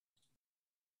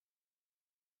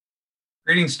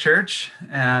Greetings, church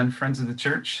and friends of the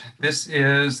church. This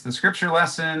is the scripture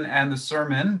lesson and the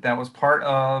sermon that was part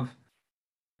of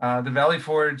the Valley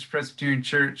Forge Presbyterian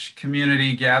Church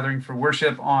community gathering for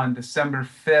worship on December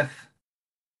 5th,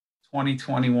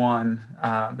 2021,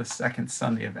 the second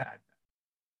Sunday of Advent.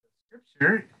 The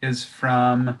scripture is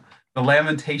from the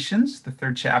Lamentations, the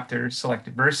third chapter,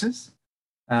 selected verses.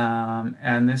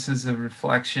 And this is a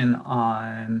reflection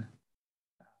on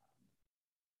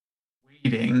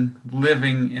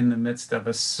living in the midst of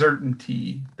a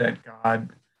certainty that God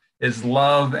is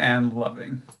love and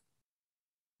loving.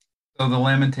 So the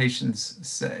Lamentations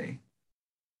say,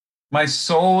 "My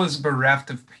soul is bereft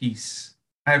of peace.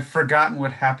 I have forgotten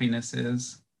what happiness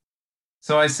is.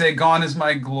 So I say, gone is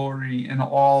my glory and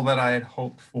all that I had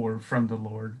hoped for from the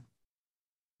Lord.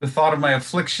 The thought of my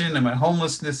affliction and my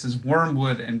homelessness is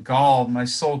wormwood and gall. My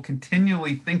soul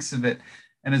continually thinks of it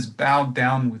and is bowed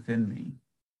down within me.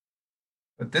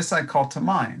 But this I call to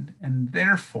mind, and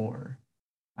therefore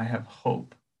I have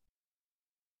hope.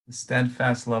 The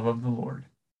steadfast love of the Lord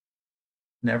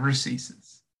never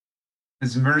ceases.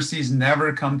 His mercies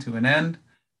never come to an end.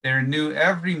 They are new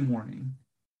every morning.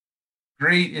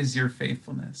 Great is your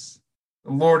faithfulness.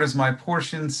 The Lord is my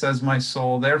portion, says my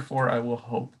soul, therefore I will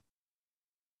hope.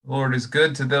 The Lord is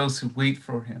good to those who wait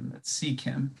for him, that seek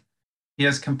him. He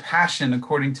has compassion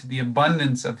according to the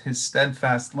abundance of his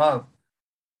steadfast love,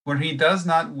 where he does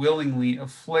not willingly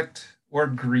afflict or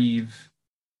grieve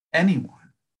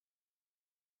anyone.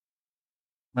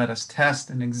 Let us test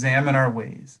and examine our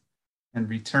ways and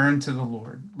return to the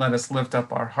Lord. Let us lift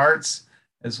up our hearts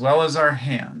as well as our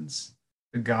hands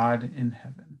to God in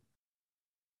heaven."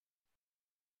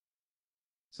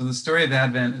 So the story of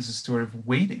Advent is a story of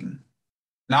waiting,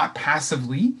 not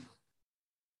passively,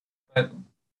 but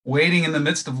waiting in the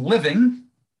midst of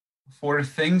living for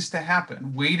things to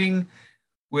happen, waiting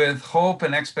with hope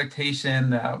and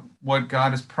expectation that what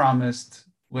God has promised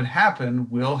would happen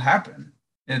will happen.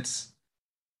 It's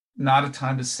not a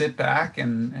time to sit back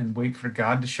and wait for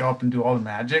God to show up and do all the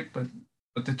magic, but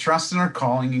to trust in our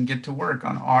calling and get to work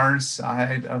on our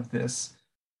side of this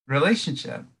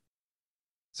relationship.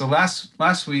 So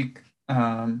last week,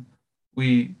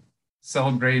 we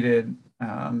celebrated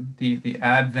the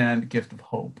Advent gift of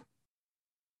hope,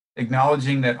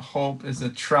 acknowledging that hope is a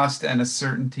trust and a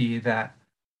certainty that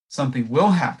something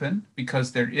will happen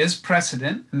because there is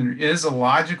precedent and there is a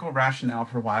logical rationale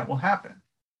for why it will happen.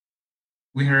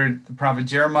 We heard the prophet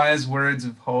Jeremiah's words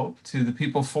of hope to the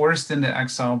people forced into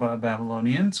exile by the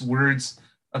Babylonians, words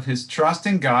of his trust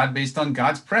in God based on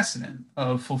God's precedent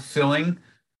of fulfilling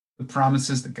the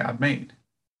promises that God made.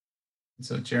 And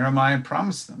so Jeremiah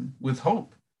promised them with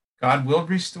hope, God will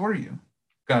restore you.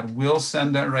 God will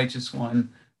send that righteous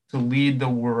one to lead the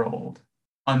world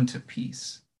unto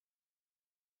peace.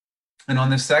 And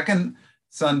on the second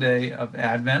Sunday of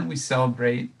Advent, we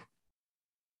celebrate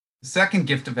the second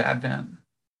gift of Advent,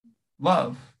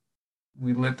 love.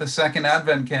 We lit the second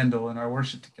Advent candle in our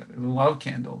worship together, the love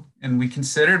candle, and we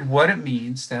considered what it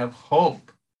means to have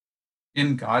hope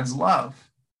in God's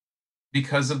love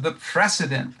because of the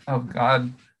precedent of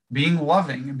God being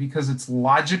loving and because it's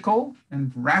logical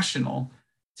and rational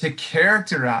to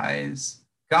characterize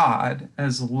God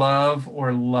as love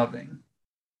or loving.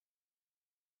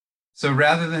 So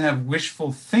rather than have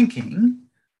wishful thinking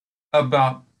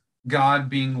about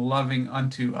God being loving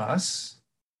unto us,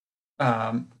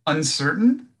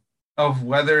 uncertain of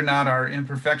whether or not our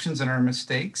imperfections and our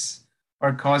mistakes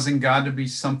are causing God to be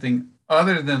something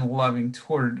other than loving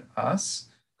toward us,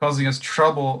 causing us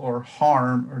trouble or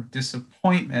harm or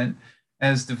disappointment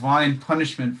as divine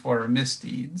punishment for our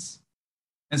misdeeds,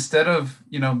 instead of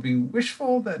being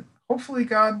wishful that hopefully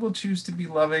God will choose to be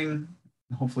loving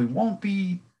and hopefully won't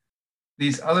be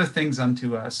these other things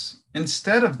unto us.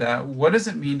 Instead of that, what does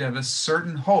it mean to have a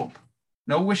certain hope?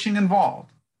 No wishing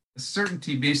involved. A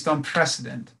certainty based on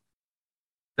precedent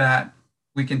that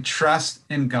we can trust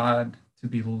in God to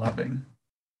be loving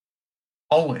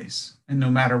always and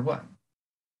no matter what.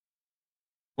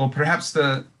 Well, perhaps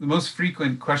the most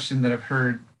frequent question that I've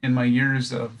heard in my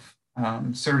years of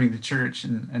serving the church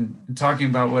and talking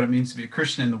about what it means to be a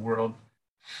Christian in the world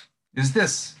is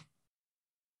this: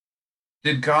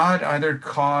 did God either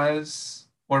cause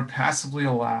or passively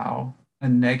allow a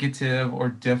negative or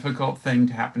difficult thing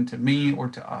to happen to me or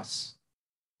to us?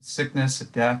 Sickness, a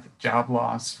death, a job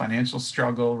loss, financial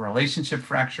struggle, relationship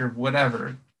fracture,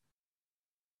 whatever.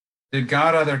 Did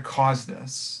God either cause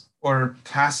this or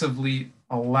passively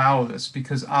allow this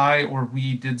because I or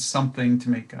we did something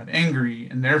to make God angry,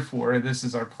 and therefore this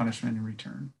is our punishment in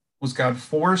return? Was God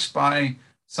forced by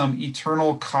some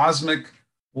eternal cosmic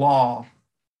law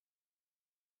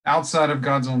outside of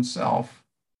God's own self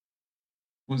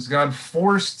Was God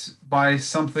forced by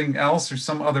something else or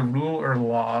some other rule or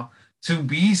law to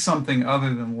be something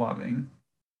other than loving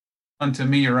unto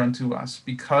me or unto us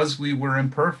because we were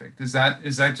imperfect? Is that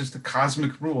just a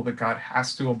cosmic rule that God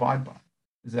has to abide by?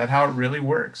 Is that how it really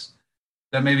works?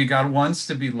 That maybe God wants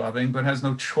to be loving but has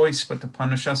no choice but to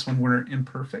punish us when we're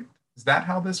imperfect? Is that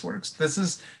how this works? This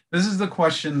is the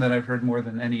question that I've heard more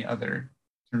than any other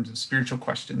in terms of spiritual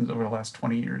questions over the last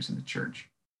 20 years in the church.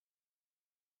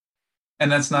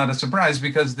 And that's not a surprise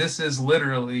because this is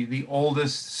literally the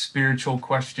oldest spiritual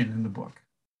question in the book.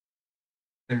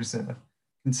 There's a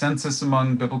consensus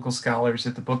among biblical scholars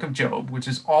that the book of Job, which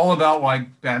is all about why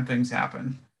bad things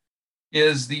happen,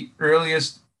 is the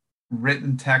earliest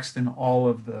written text in all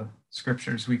of the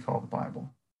scriptures we call the Bible.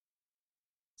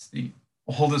 It's the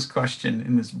oldest question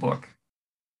in this book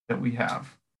that we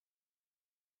have.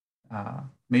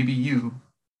 Maybe you,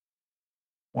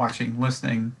 watching,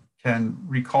 listening, can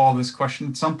recall this question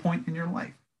at some point in your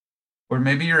life. Or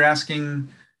maybe you're asking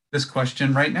this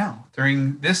question right now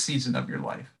during this season of your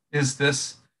life. Is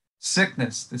this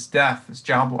sickness, this death, this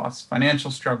job loss,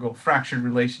 financial struggle, fractured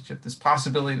relationship, this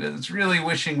possibility that it's really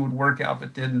wishing would work out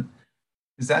but didn't,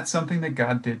 is that something that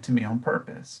God did to me on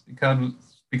purpose?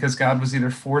 Because God was either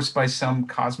forced by some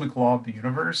cosmic law of the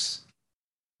universe,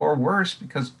 or worse,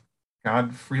 because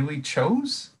God freely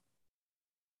chose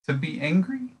to be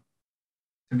angry,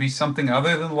 to be something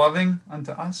other than loving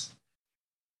unto us?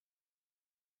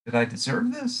 Did I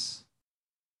deserve this?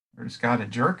 Or is God a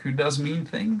jerk who does mean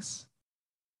things?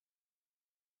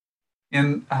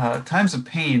 In times of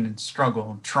pain and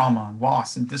struggle, and trauma and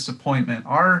loss and disappointment,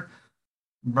 our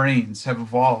brains have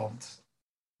evolved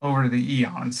over the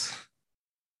eons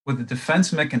with a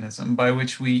defense mechanism by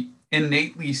which we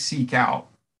innately seek out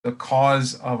the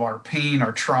cause of our pain,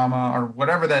 our trauma, or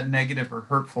whatever that negative or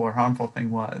hurtful or harmful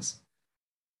thing was,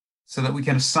 so that we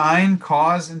can assign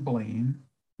cause and blame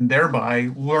and thereby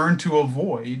learn to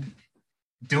avoid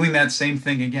doing that same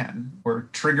thing again or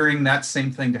triggering that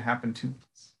same thing to happen to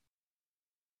us.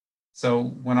 So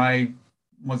when I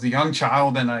was a young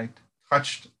child and I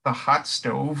touched the hot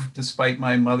stove, despite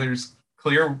my mother's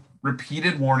clear,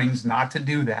 repeated warnings not to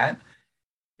do that,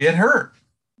 it hurt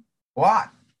a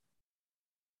lot.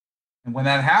 And when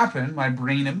that happened, my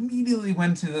brain immediately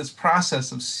went to this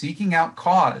process of seeking out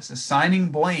cause, assigning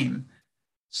blame,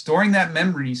 storing that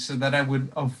memory so that I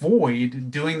would avoid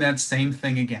doing that same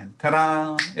thing again.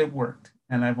 Ta-da! It worked.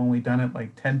 And I've only done it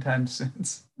like 10 times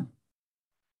since.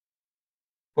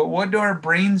 But what do our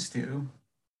brains do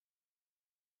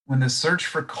when the search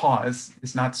for cause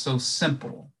is not so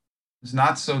simple, is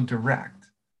not so direct?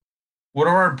 What do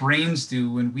our brains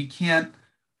do when we can't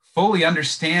fully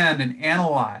understand and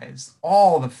analyze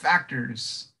all the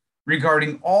factors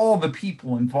regarding all the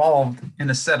people involved in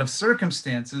a set of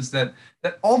circumstances that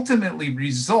ultimately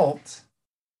result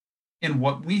in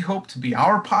what we hope to be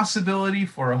our possibility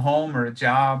for a home or a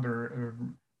job or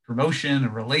promotion, a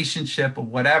relationship, or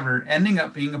whatever, ending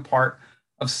up being a part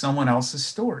of someone else's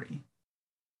story?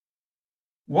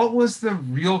 What was the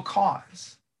real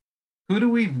cause? Who do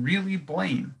we really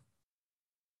blame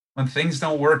when things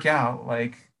don't work out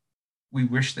like we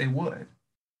wish they would?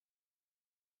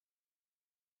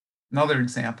 Another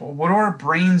example, what do our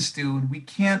brains do when we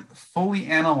can't fully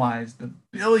analyze the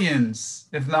billions,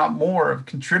 if not more, of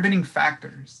contributing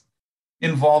factors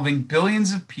involving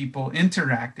billions of people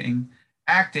interacting,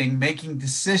 acting, making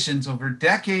decisions over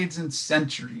decades and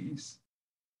centuries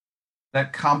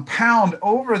that compound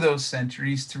over those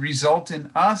centuries to result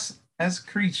in us as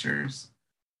creatures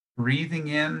breathing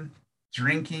in,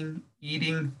 drinking,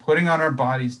 eating, putting on our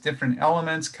bodies different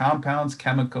elements, compounds,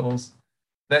 chemicals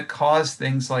that cause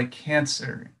things like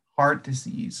cancer, heart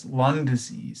disease, lung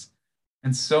disease,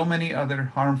 and so many other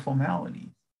harmful maladies?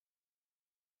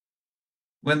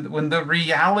 When the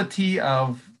reality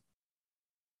of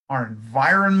our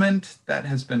environment that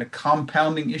has been a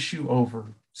compounding issue over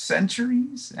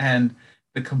centuries and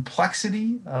the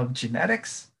complexity of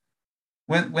genetics,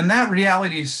 when that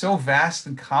reality is so vast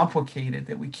and complicated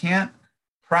that we can't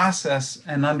process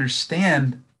and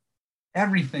understand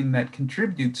everything that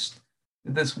contributes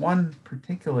to this one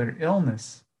particular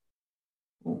illness,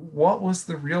 what was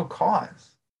the real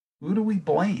cause? Who do we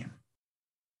blame?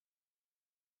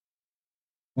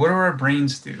 What do our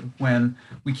brains do when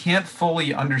we can't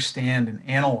fully understand and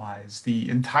analyze the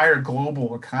entire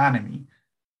global economy,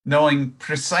 knowing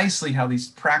precisely how these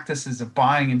practices of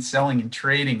buying and selling and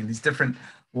trading and these different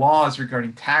laws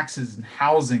regarding taxes and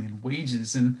housing and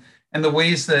wages and the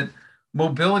ways that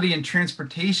mobility and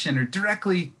transportation are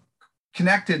directly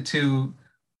connected to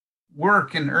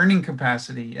work and earning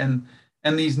capacity and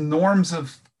these norms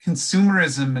of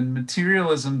consumerism and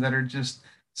materialism that are just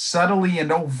subtly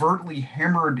and overtly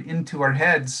hammered into our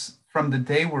heads from the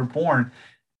day we're born.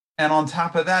 And on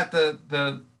top of that,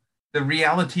 the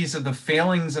realities of the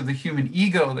failings of the human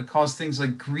ego that cause things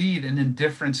like greed and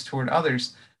indifference toward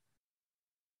others.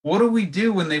 What do we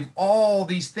do when all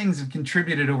these things have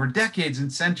contributed over decades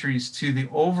and centuries to the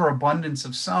overabundance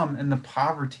of some and the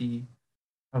poverty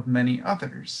of many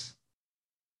others?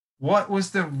 What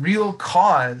was the real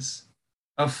cause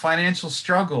of financial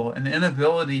struggle and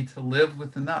inability to live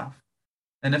with enough?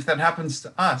 And if that happens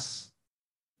to us,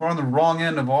 we're on the wrong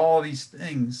end of all these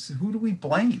things. Who do we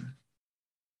blame?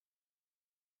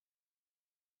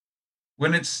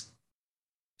 When it's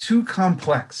too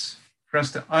complex for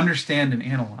us to understand and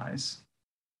analyze,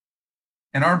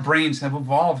 and our brains have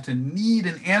evolved to need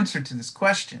an answer to this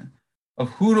question of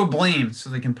who to blame so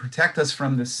they can protect us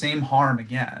from the same harm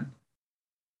again,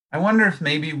 I wonder if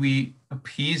maybe we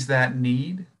appease that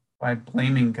need by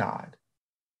blaming God.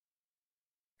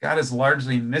 God is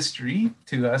largely a mystery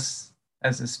to us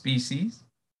as a species.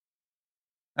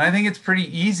 And I think it's pretty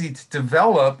easy to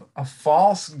develop a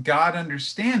false God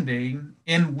understanding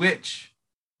in which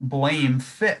blame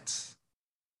fits.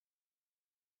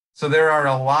 So there are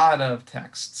a lot of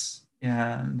texts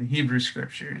in the Hebrew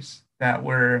scriptures that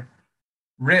were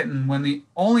written when the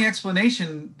only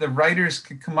explanation the writers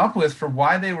could come up with for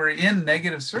why they were in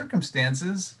negative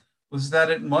circumstances was that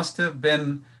it must have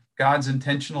been God's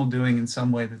intentional doing in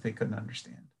some way that they couldn't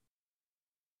understand.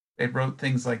 They wrote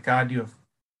things like, God, you have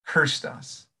cursed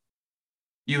us.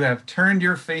 You have turned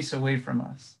your face away from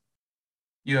us.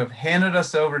 You have handed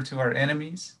us over to our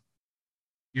enemies.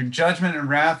 Your judgment and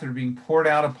wrath are being poured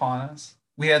out upon us.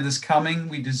 We had this coming.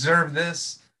 We deserve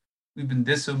this. We've been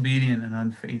disobedient and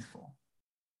unfaithful.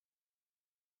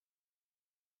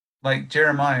 Like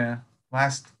Jeremiah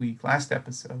last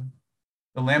episode,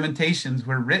 the Lamentations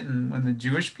were written when the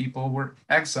Jewish people were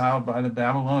exiled by the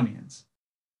Babylonians,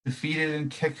 defeated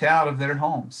and kicked out of their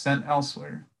homes, sent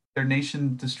elsewhere, their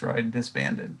nation destroyed,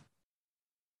 disbanded.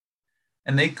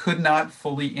 And they could not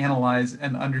fully analyze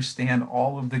and understand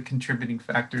all of the contributing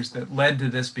factors that led to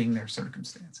this being their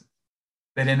circumstances.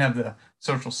 They didn't have the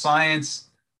social science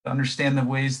to understand the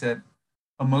ways that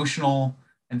emotional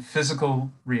and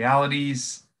physical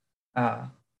realities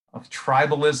of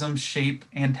tribalism shape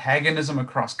antagonism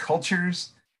across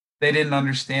cultures. They didn't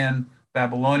understand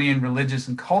Babylonian religious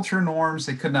and culture norms.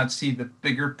 They could not see the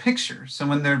bigger picture. So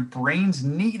when their brains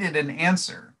needed an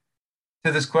answer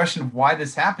to this question of why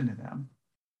this happened to them,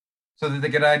 so that they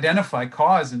could identify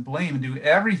cause and blame and do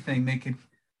everything they could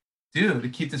do to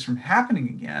keep this from happening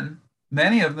again,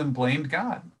 many of them blamed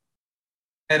God.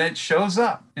 And it shows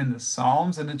up in the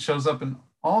Psalms, and it shows up in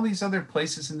all these other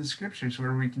places in the scriptures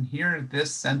where we can hear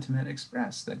this sentiment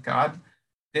expressed, that God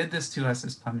did this to us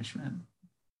as punishment,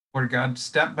 or God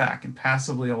stepped back and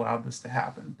passively allowed this to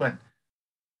happen. But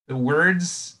the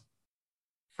words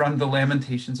from the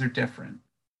Lamentations are different.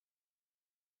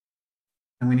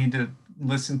 And we need to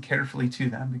listen carefully to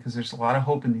them because there's a lot of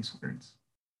hope in these words,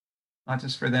 not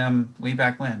just for them way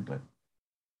back when, but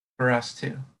for us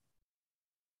too.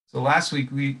 So last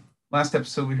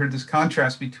episode, we heard this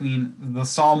contrast between the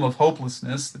psalm of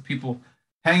hopelessness, the people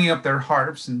hanging up their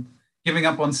harps and giving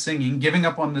up on singing, giving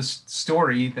up on this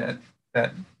story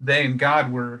that they and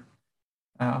God were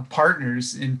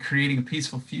partners in creating a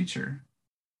peaceful future.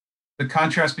 The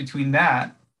contrast between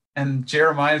that and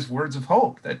Jeremiah's words of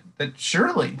hope that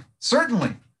surely,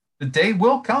 certainly, the day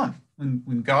will come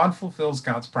when God fulfills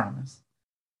God's promise,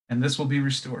 and this will be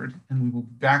restored, and we will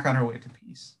be back on our way to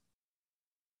peace.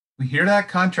 We hear that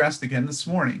contrast again this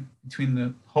morning between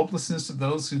the hopelessness of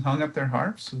those who hung up their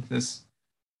harps with this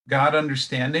God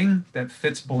understanding that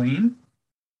fits blame,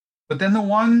 but then the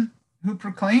one who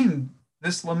proclaimed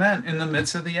this lament in the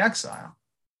midst of the exile.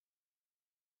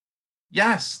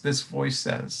 Yes, this voice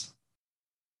says,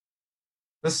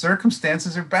 the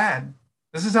circumstances are bad.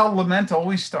 This is how lament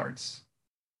always starts.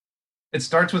 It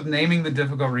starts with naming the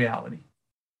difficult reality.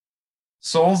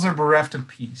 Souls are bereft of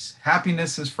peace.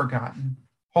 Happiness is forgotten.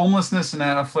 Homelessness and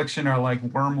affliction are like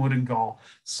wormwood and gall.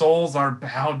 Souls are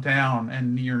bowed down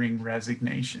and nearing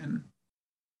resignation.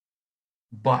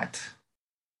 But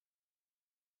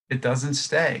it doesn't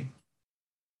stay.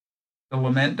 The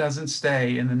lament doesn't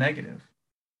stay in the negative.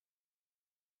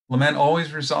 Lament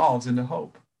always resolves into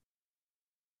hope.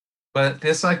 But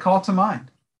this I call to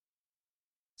mind,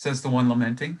 says the one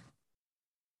lamenting.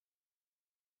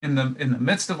 In the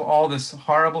midst of all this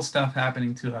horrible stuff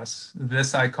happening to us,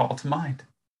 this I call to mind.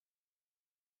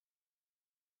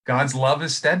 God's love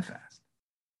is steadfast.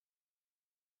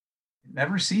 It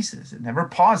never ceases. It never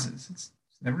pauses. It's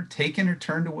never taken or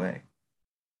turned away.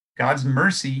 God's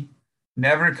mercy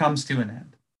never comes to an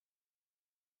end.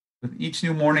 With each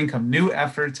new morning come new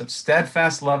efforts of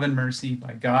steadfast love and mercy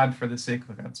by God for the sake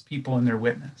of God's people and their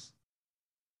witness.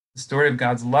 The story of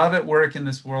God's love at work in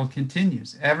this world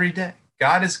continues every day.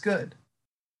 God is good.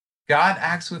 God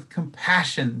acts with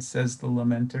compassion, says the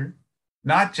lamenter,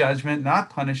 not judgment, not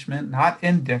punishment, not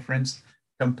indifference,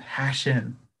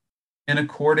 compassion in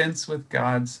accordance with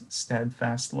God's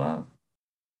steadfast love.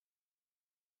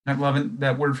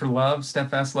 That word for love,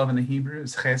 steadfast love in the Hebrew,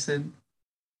 is chesed.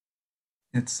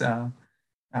 It's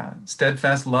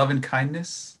steadfast love and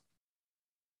kindness,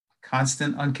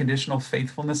 constant unconditional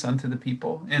faithfulness unto the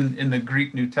people. In the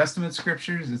Greek New Testament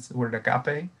scriptures, it's the word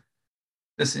agape,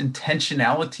 this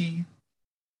intentionality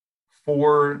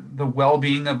for the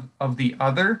well-being of the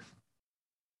other,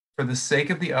 for the sake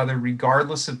of the other,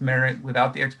 regardless of merit,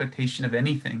 without the expectation of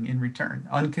anything in return.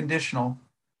 Unconditional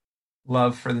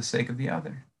love for the sake of the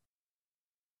other.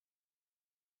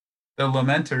 The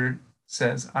lamenter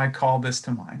says, I call this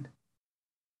to mind.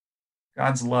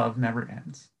 God's love never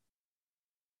ends.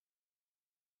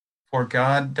 For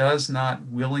God does not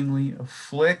willingly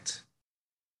afflict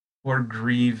or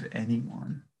grieve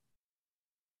anyone.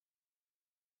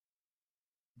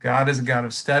 God is a God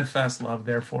of steadfast love,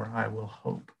 therefore I will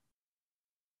hope.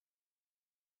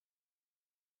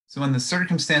 So when the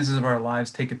circumstances of our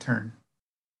lives take a turn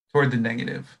toward the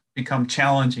negative, become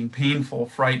challenging, painful,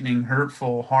 frightening,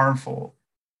 hurtful, harmful,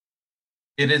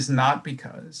 it is not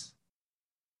because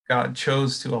God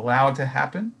chose to allow it to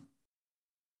happen,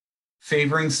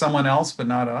 favoring someone else but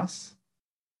not us.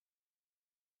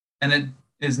 And it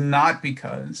is not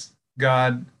because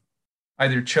God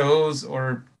either chose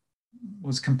or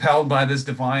was compelled by this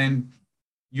divine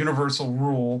universal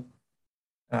rule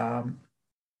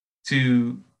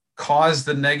to cause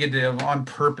the negative on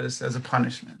purpose as a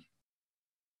punishment.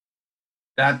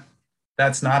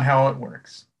 That's not how it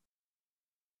works.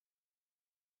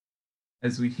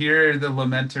 As we hear the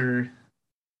lamenter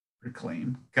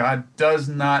proclaim, God does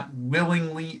not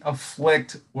willingly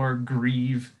afflict or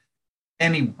grieve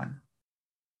anyone.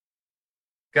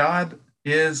 God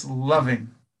is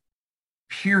loving,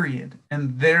 period.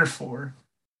 And therefore,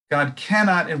 God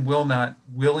cannot and will not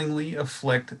willingly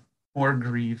afflict or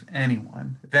grieve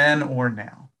anyone, then or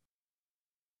now.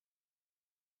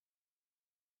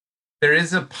 There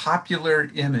is a popular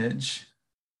image,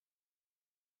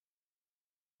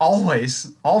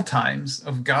 always, all times,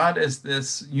 of God as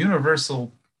this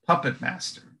universal puppet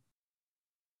master,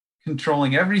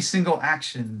 controlling every single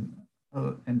action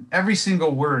and every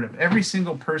single word of every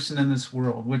single person in this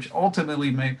world, which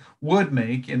ultimately would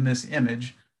make, in this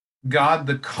image, God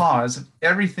the cause of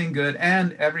everything good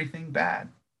and everything bad.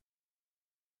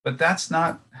 But that's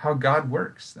not how God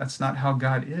works. That's not how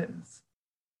God is.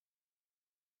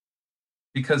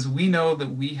 Because we know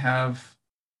that we have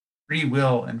free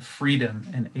will and freedom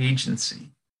and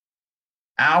agency.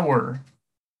 Our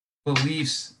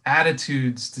beliefs,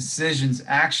 attitudes, decisions,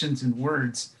 actions, and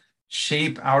words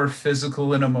shape our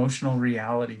physical and emotional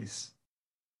realities.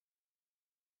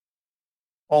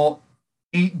 All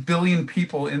 8 billion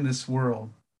people in this world,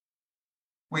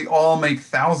 we all make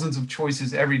thousands of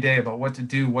choices every day about what to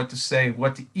do, what to say,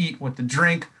 what to eat, what to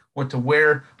drink, what to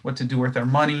wear, what to do with our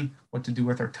money, what to do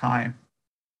with our time.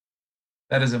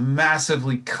 That is a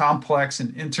massively complex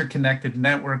and interconnected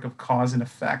network of cause and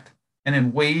effect. And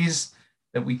in ways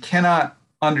that we cannot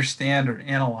understand or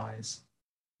analyze,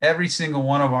 every single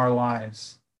one of our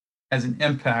lives has an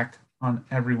impact on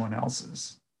everyone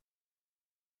else's.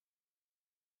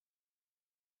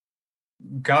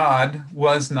 God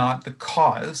was not the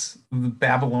cause of the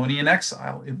Babylonian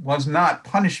exile. It was not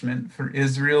punishment for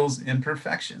Israel's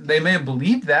imperfection. They may have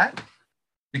believed that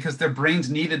because their brains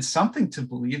needed something to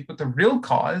believe, but the real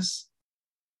cause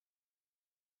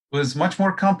was much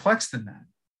more complex than that.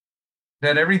 It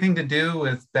had everything to do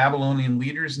with Babylonian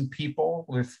leaders and people,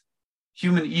 with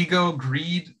human ego,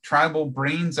 greed, tribal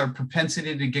brains, our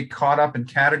propensity to get caught up in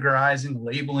categorizing,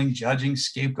 labeling, judging,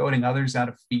 scapegoating others out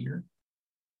of fear.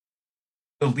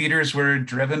 The leaders were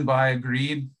driven by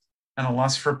greed and a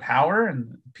lust for power,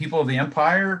 and the people of the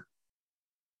empire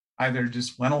either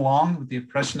just went along with the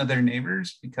oppression of their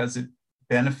neighbors because it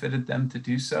benefited them to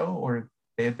do so, or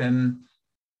they had been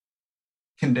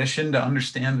conditioned to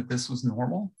understand that this was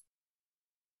normal.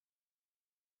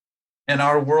 In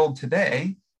our world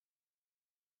today,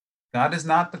 God is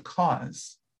not the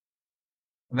cause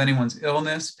of anyone's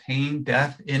illness, pain,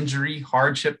 death, injury,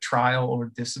 hardship, trial, or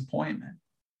disappointment.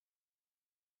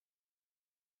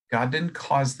 God didn't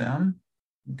cause them.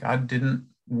 God didn't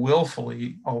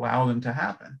willfully allow them to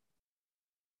happen.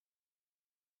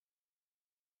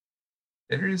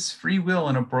 There is free will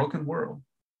in a broken world.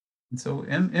 And so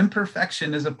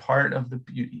imperfection is a part of the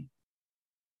beauty.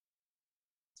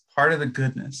 part of the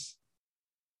goodness.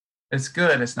 It's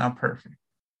good, it's not perfect.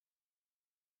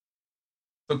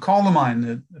 So call to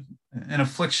mind an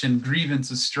affliction, grievance,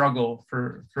 a struggle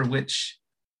for which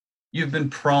you've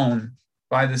been prone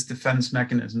by this defense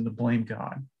mechanism to blame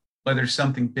God, whether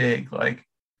something big like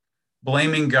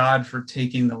blaming God for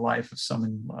taking the life of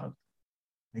someone you love.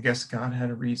 I guess God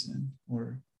had a reason,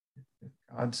 or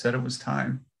God said it was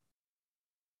time.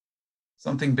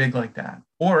 Something big like that,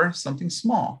 or something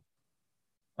small,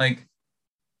 like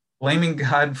blaming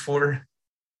God for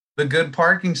the good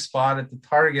parking spot at the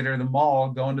Target or the mall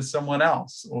going to someone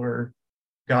else, or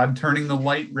God turning the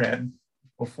light red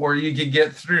before you could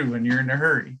get through and you're in a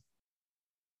hurry.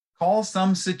 Call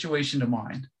some situation to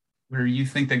mind where you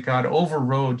think that God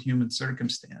overrode human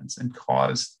circumstance and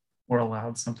caused or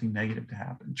allowed something negative to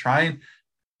happen. Try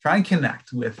and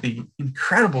connect with the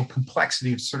incredible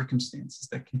complexity of circumstances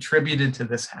that contributed to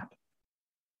this happening,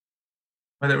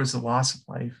 whether it was the loss of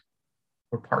life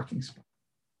or parking spot.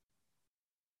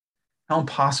 How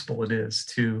impossible it is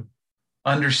to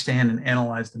understand and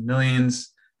analyze the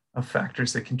millions of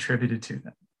factors that contributed to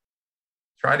them.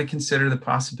 Try to consider the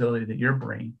possibility that your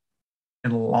brain,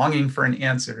 in longing for an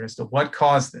answer as to what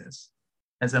caused this,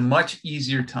 has a much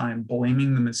easier time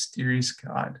blaming the mysterious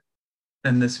God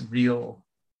than this real,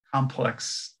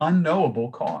 complex, unknowable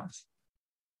cause.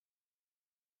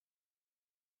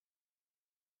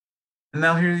 And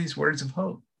now hear these words of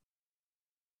hope.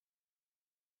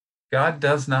 God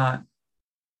does not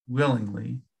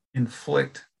willingly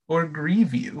inflict or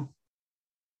grieve you.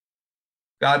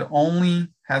 God only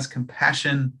has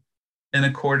compassion in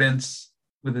accordance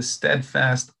with a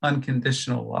steadfast,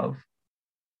 unconditional love,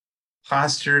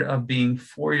 posture of being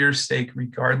for your sake,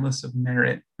 regardless of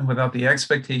merit and without the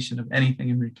expectation of anything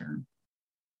in return.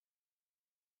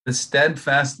 The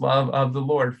steadfast love of the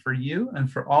Lord for you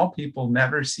and for all people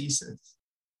never ceases.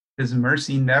 His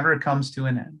mercy never comes to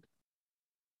an end.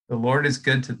 The Lord is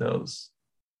good to those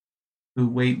who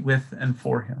wait with and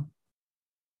for him.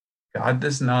 God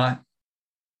does not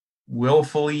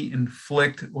willfully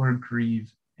inflict or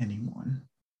grieve anyone.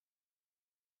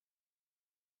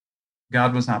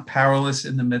 God was not powerless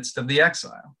in the midst of the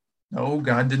exile. No,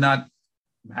 God did not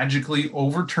magically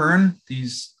overturn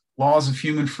these laws of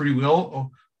human free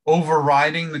will,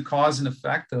 overriding the cause and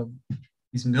effect of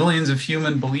these millions of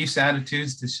human beliefs,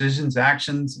 attitudes, decisions,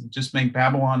 actions, and just make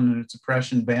Babylon and its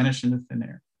oppression vanish into thin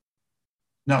air.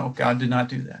 No, God did not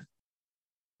do that.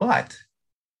 But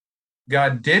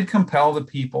God did compel the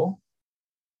people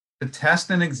to test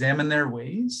and examine their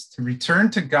ways, to return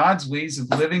to God's ways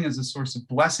of living as a source of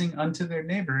blessing unto their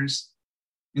neighbors,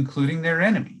 including their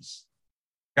enemies.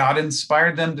 God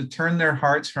inspired them to turn their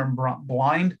hearts from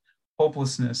blind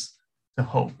hopelessness to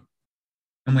hope.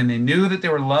 And when they knew that they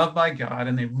were loved by God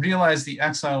and they realized the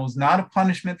exile was not a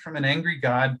punishment from an angry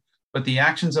God, but the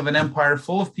actions of an empire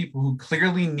full of people who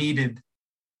clearly needed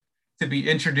to be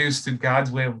introduced to God's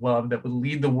way of love that would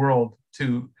lead the world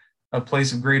to a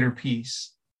place of greater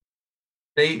peace,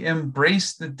 they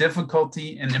embraced the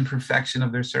difficulty and imperfection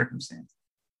of their circumstances.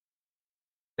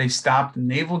 They stopped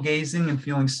navel gazing and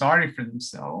feeling sorry for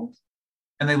themselves,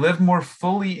 and they lived more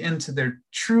fully into their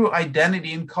true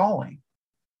identity and calling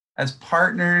as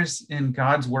partners in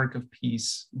God's work of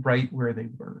peace right where they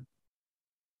were.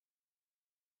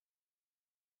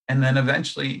 And then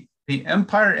eventually the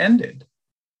empire ended.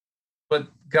 But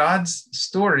God's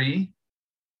story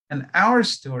and our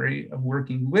story of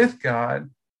working with God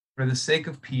for the sake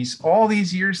of peace all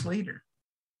these years later,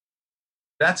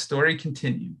 that story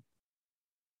continued.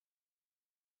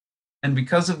 And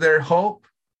because of their hope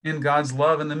in God's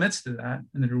love in the midst of that,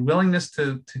 and their willingness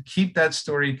to keep that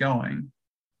story going,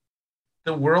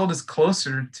 the world is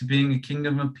closer to being a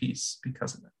kingdom of peace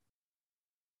because of it,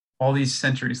 all these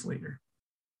centuries later.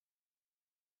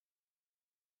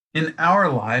 In our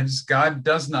lives, God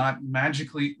does not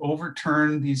magically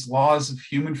overturn these laws of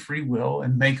human free will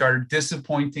and make our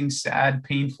disappointing, sad,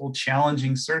 painful,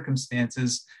 challenging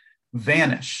circumstances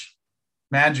vanish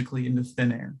magically into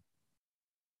thin air.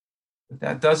 But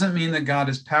that doesn't mean that God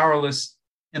is powerless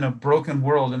in a broken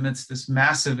world amidst this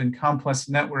massive and complex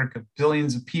network of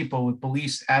billions of people with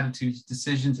beliefs, attitudes,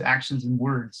 decisions, actions, and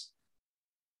words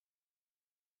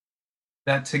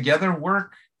that together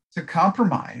work to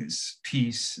compromise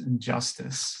peace and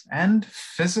justice and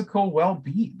physical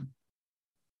well-being.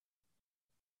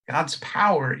 God's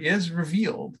power is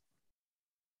revealed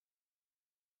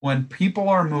when people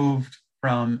are moved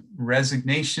from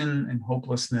resignation and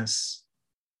hopelessness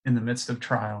in the midst of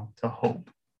trial to hope.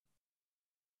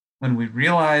 When we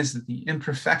realize that the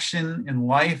imperfection in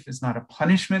life is not a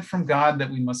punishment from God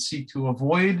that we must seek to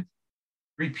avoid,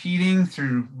 repeating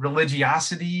through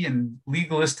religiosity and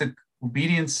legalistic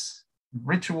obedience,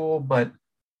 ritual, but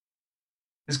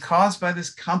is caused by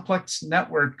this complex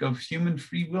network of human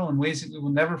free will in ways that we will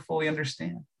never fully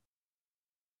understand.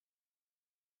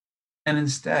 And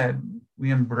instead,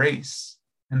 we embrace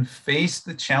and face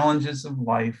the challenges of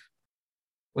life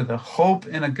with a hope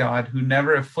in a God who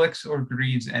never afflicts or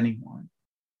grieves anyone,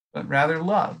 but rather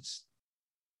loves,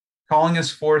 calling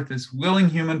us forth as willing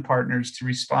human partners to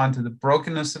respond to the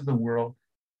brokenness of the world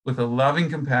with a loving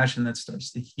compassion that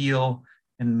starts to heal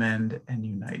and mend and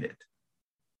unite it.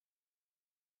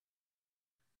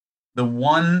 The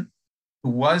one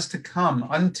who was to come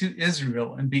unto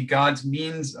Israel and be God's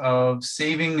means of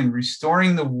saving and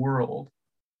restoring the world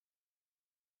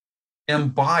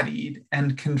embodied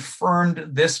and confirmed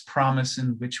this promise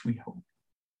in which we hope,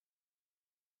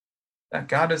 that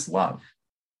God is love.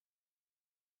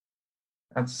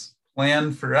 God's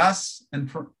plan for us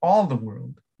and for all the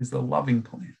world is the loving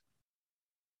plan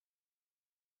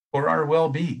for our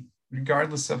well-being,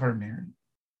 regardless of our merit.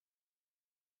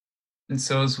 And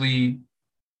so as we're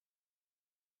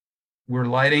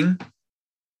lighting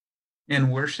in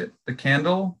worship the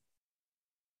candle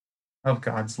of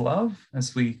God's love,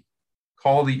 as we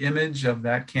call the image of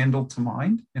that candle to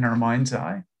mind in our mind's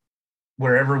eye,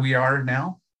 wherever we are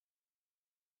now,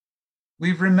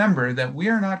 we remember that we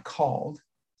are not called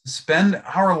to spend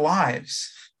our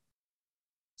lives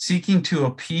seeking to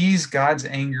appease God's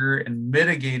anger and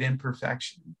mitigate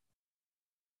imperfection,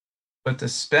 but to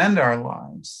spend our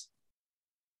lives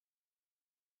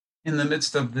in the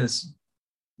midst of this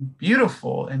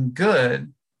beautiful and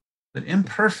good, but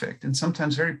imperfect and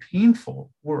sometimes very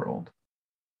painful world,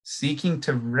 seeking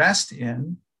to rest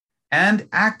in and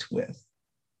act with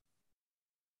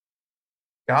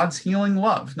God's healing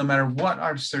love, no matter what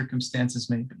our circumstances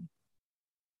may be.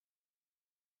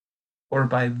 For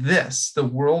by this, the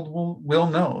world will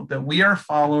know that we are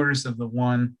followers of the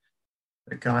one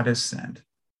that God has sent,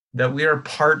 that we are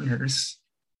partners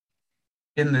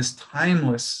in this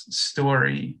timeless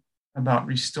story about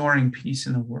restoring peace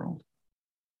in the world.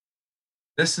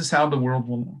 This is how the world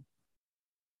will know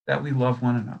that we love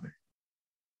one another,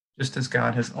 just as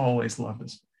God has always loved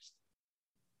us first.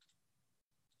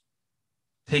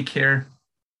 Take care,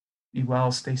 be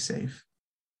well, stay safe,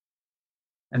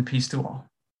 and peace to all.